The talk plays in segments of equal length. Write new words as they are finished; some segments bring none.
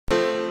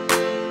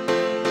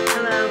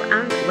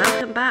and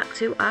welcome back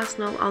to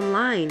Arsenal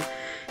Online.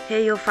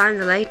 Here you'll find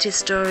the latest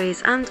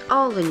stories and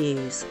all the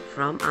news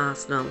from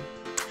Arsenal.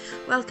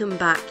 Welcome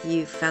back,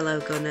 you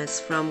fellow Gunners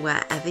from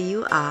wherever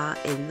you are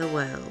in the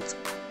world.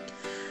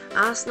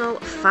 Arsenal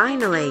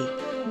finally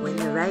win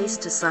the race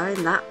to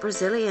sign that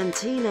Brazilian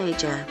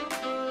teenager.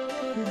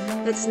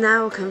 It's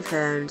now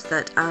confirmed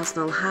that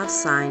Arsenal have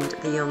signed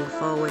the young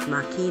forward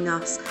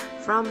Marquinhos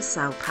from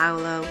Sao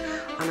Paulo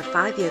on a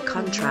 5-year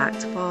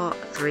contract for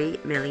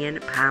 £3 million.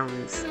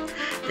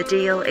 The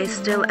deal is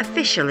still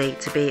officially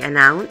to be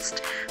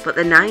announced, but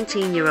the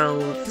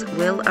 19-year-olds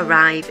will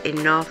arrive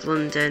in North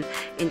London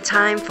in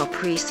time for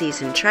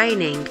pre-season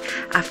training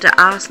after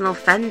Arsenal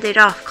fended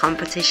off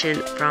competition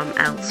from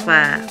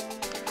elsewhere.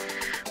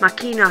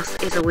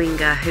 Marquinhos is a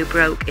winger who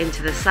broke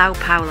into the Sao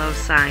Paulo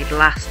side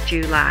last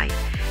July.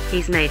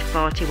 He's made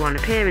 41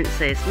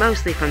 appearances,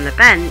 mostly from the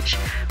bench,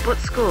 but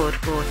scored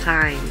 4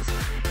 times.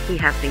 He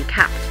has been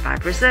capped by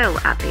Brazil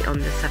at the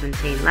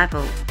under-17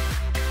 level.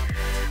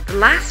 The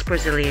last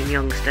Brazilian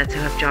youngster to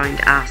have joined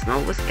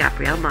Arsenal was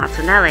Gabriel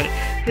Martinelli,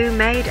 who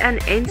made an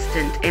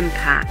instant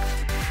impact.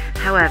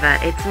 However,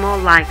 it's more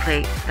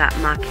likely that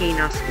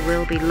Marquinhos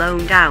will be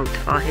loaned out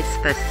for his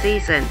first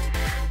season,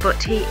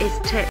 but he is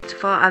tipped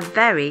for a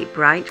very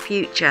bright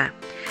future.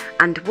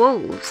 And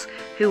Wolves,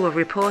 who were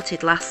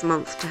reported last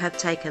month to have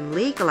taken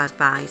legal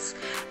advice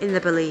in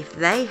the belief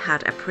they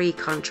had a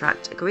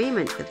pre-contract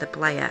agreement with the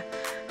player,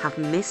 have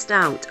missed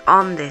out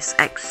on this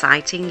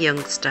exciting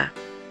youngster.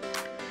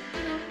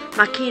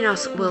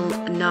 Marquinhos will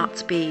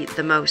not be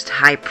the most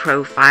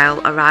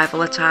high-profile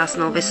arrival at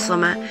Arsenal this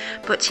summer,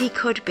 but he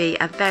could be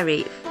a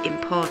very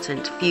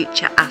important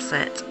future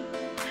asset.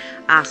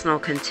 Arsenal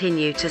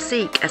continue to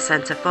seek a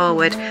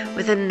centre-forward,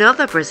 with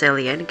another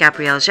Brazilian,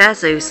 Gabriel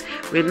Jesus,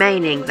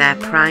 remaining their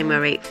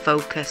primary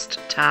focused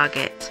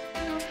target.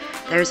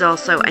 There is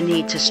also a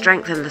need to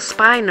strengthen the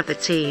spine of the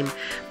team,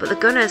 but the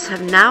Gunners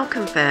have now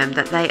confirmed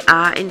that they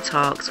are in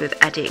talks with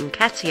Eddie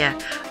Nketiah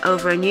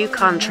over a new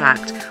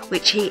contract,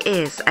 which he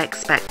is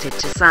expected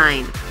to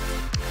sign.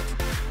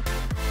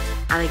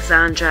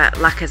 Alexandre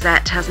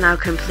Lacazette has now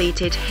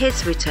completed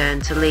his return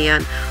to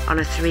Lyon on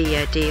a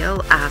 3-year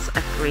deal as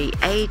a free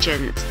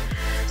agent,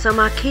 so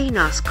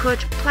Marquinhos could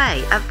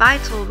play a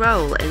vital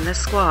role in the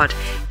squad,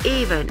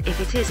 even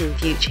if it is in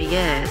future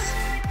years.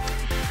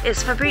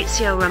 It's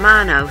Fabrizio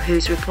Romano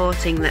who's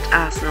reporting that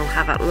Arsenal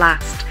have at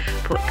last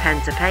put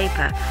pen to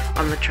paper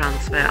on the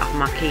transfer of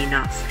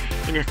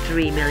Marquinhos in a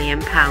 £3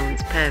 million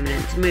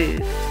permanent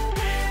move.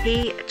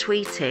 He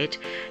tweeted,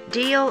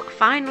 "Deal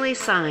finally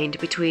signed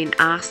between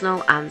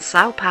Arsenal and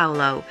Sao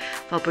Paulo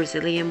for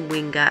Brazilian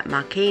winger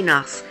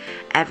Marquinhos.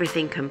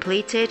 Everything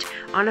completed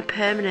on a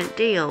permanent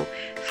deal,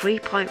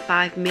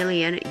 €3.5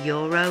 million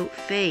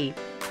fee.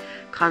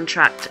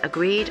 Contract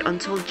agreed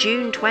until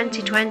June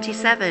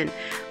 2027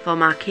 for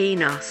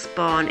Marquinhos,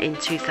 born in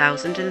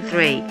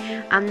 2003,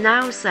 and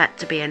now set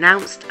to be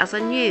announced as a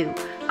new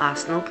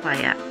Arsenal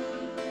player."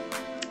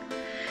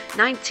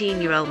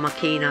 19-year-old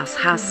Marquinhos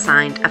has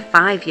signed a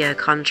 5-year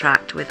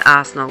contract with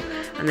Arsenal,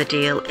 and the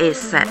deal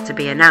is set to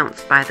be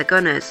announced by the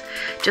Gunners.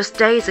 Just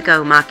days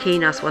ago,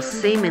 Marquinhos was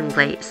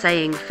seemingly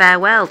saying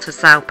farewell to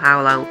Sao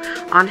Paulo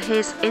on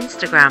his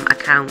Instagram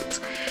account.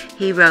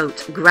 He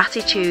wrote,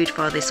 "Gratitude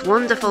for this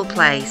wonderful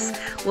place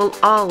will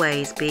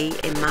always be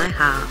in my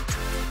heart."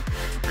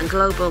 And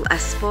Global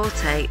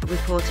Esporte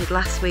reported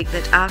last week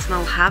that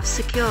Arsenal have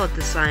secured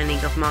the signing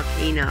of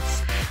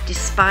Marquinhos,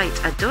 despite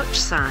a Dutch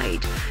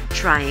side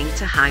trying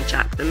to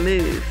hijack the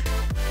move.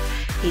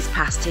 He's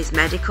passed his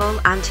medical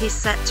and he's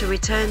set to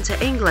return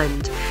to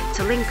England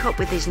to link up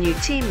with his new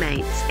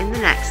teammates in the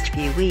next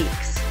few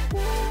weeks.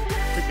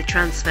 With the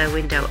transfer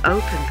window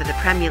open for the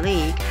Premier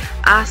League,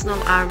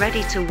 Arsenal are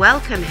ready to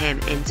welcome him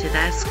into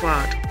their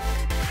squad.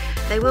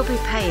 They will be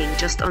paying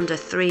just under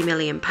 £3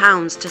 million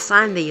to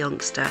sign the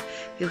youngster,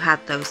 who had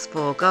those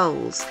 4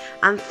 goals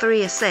and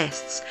 3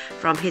 assists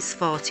from his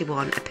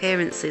 41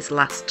 appearances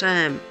last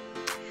term.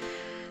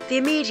 The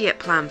immediate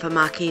plan for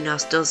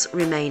Marquinhos does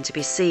remain to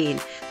be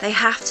seen. They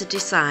have to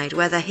decide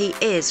whether he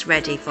is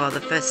ready for the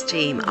first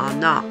team or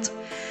not.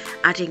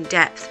 Adding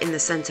depth in the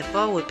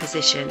centre-forward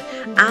position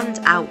and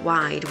out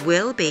wide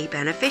will be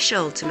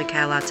beneficial to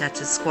Mikel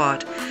Arteta's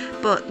squad,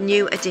 but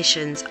new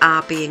additions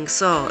are being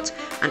sought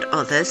and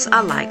others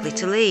are likely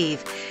to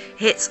leave.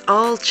 It's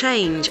all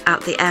change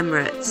at the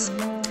Emirates.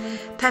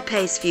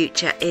 Pepe's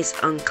future is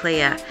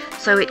unclear,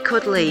 so it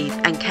could leave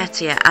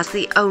Nketiah as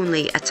the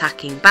only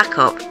attacking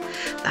backup.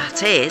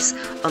 That is,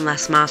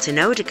 unless Martin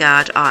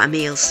Odegaard or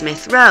Emile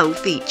Smith-Rowe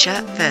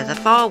feature further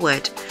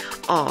forward.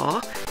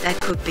 Or there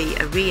could be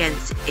a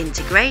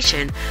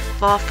reintegration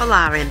for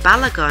Folarin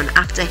Balogun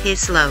after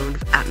his loan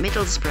at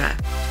Middlesbrough.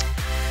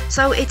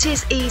 So it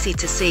is easy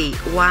to see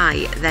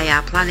why they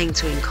are planning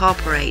to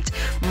incorporate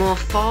more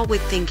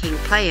forward-thinking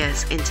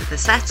players into the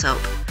setup.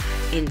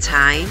 In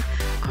time,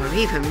 or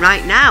even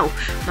right now,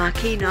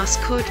 Marquinhos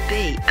could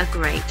be a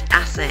great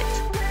asset.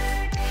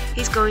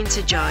 He's going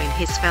to join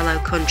his fellow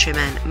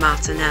countrymen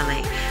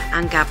Martinelli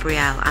and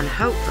Gabriel and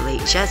hopefully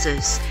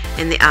Jesus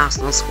in the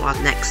Arsenal squad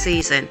next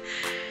season.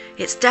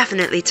 It's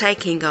definitely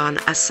taking on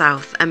a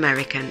South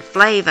American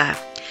flavour,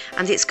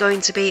 and it's going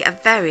to be a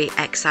very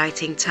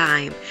exciting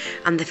time,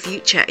 and the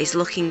future is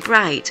looking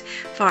bright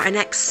for an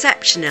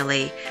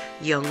exceptionally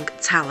young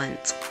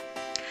talent.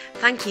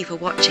 Thank you for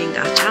watching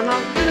our channel.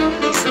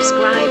 Please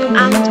subscribe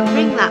and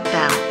ring that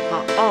bell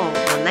for all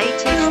the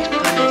latest